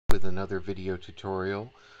with another video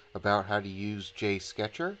tutorial about how to use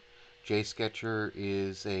Jsketcher. Jsketcher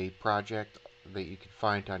is a project that you can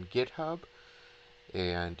find on GitHub,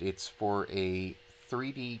 and it's for a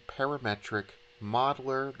 3D parametric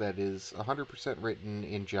modeler that is 100% written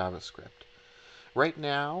in JavaScript. Right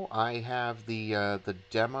now, I have the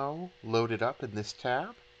demo loaded up in this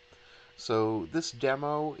tab. So this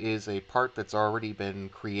demo is a part that's already been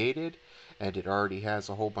created, and it already has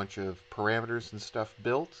a whole bunch of parameters and stuff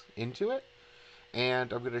built into it.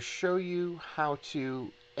 And I'm going to show you how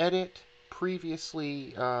to edit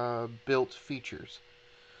previously built features.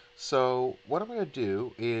 So what I'm going to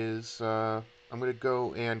do is I'm going to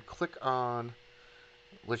go and click on,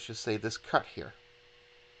 let's just say, this cut here.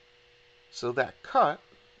 So that cut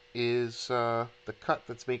is the cut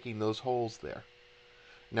that's making those holes there.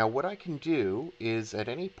 Now what I can do is at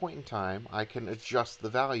any point in time I can adjust the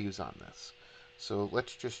values on this. So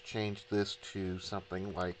let's just change this to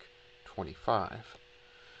something like 25.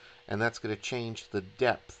 And that's going to change the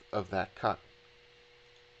depth of that cut.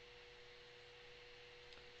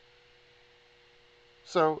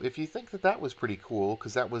 So if you think that that was pretty cool,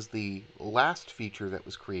 because that was the last feature that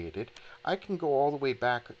was created, I can go all the way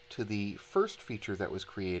back to the first feature that was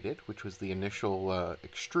created, which was the initial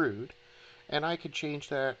extrude, and I could change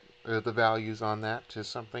that the values on that to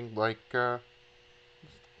something like,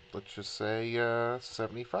 let's just say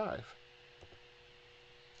 75,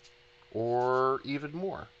 or even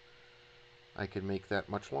more. I can make that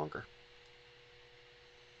much longer.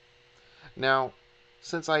 Now,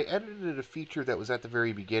 since I edited a feature that was at the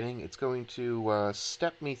very beginning, it's going to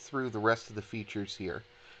step me through the rest of the features here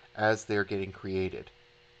as they're getting created.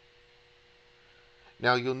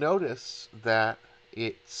 Now you'll notice that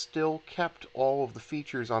it still kept all of the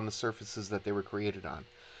features on the surfaces that they were created on.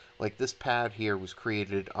 Like this pad here was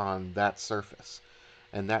created on that surface,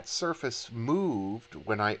 and that surface moved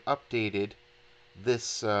when I updated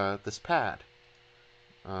this this pad,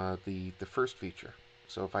 the first feature.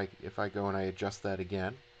 So if I go and I adjust that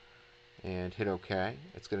again and hit OK,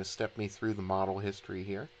 it's going to step me through the model history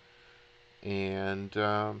here and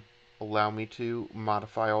allow me to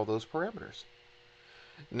modify all those parameters.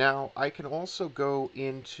 Now I can also go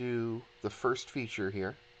into the first feature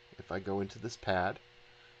here. If I go into this pad,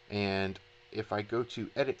 and if I go to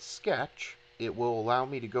Edit Sketch, it will allow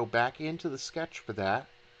me to go back into the sketch for that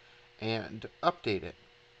and update it.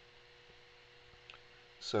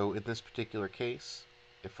 So in this particular case,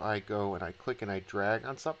 if I go and I click and I drag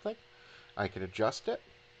on something, I can adjust it.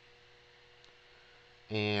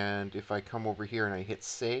 And if I come over here and I hit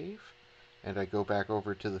Save, and I go back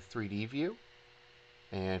over to the 3D view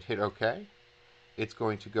and hit OK, it's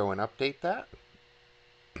going to go and update that.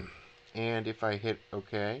 And if I hit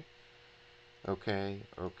OK, OK,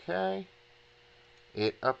 OK,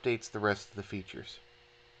 it updates the rest of the features.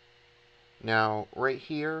 Now, right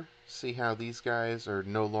here, see how these guys are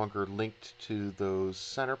no longer linked to those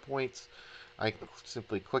center points? I can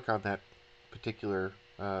simply click on that particular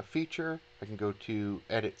feature. I can go to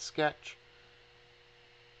Edit Sketch,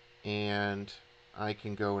 and I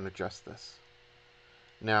can go and adjust this.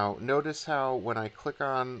 Now, notice how when I click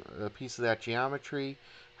on a piece of that geometry,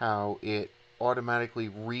 how it automatically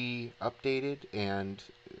re-updated and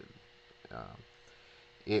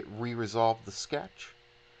it re-resolved the sketch.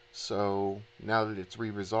 So now that it's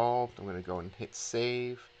re-resolved, I'm going to go and hit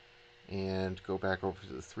Save and go back over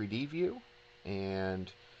to the 3D view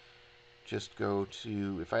and just go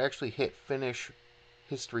to, if I actually hit Finish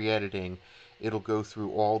History Editing, it'll go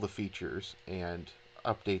through all the features and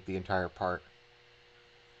update the entire part.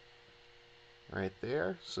 Right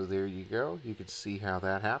there, so there you go. You can see how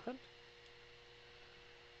that happened.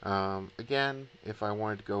 Again, if I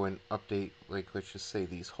wanted to go and update, like let's just say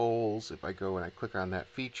these holes, if I go and I click on that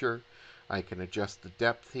feature, I can adjust the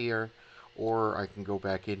depth here, or I can go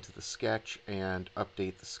back into the sketch and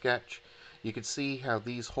update the sketch. You can see how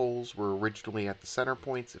these holes were originally at the center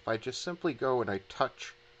points. If I just simply go and I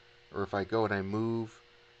touch, or if I go and I move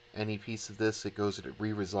any piece of this, it goes and it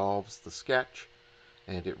re-resolves the sketch,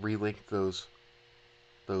 and it relinked the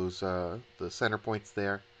center points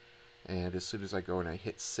there. And as soon as I go and I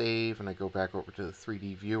hit Save and I go back over to the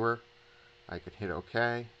 3D viewer, I can hit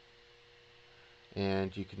OK.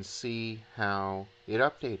 And you can see how it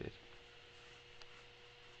updated.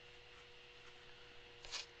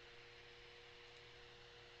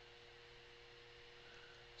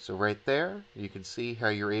 So right there, you can see how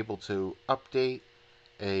you're able to update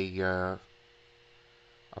a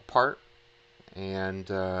part, and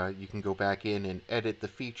you can go back in and edit the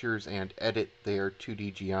features and edit their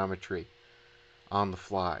 2D geometry on the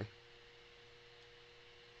fly.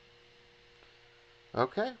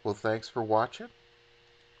 Okay, well thanks for watching.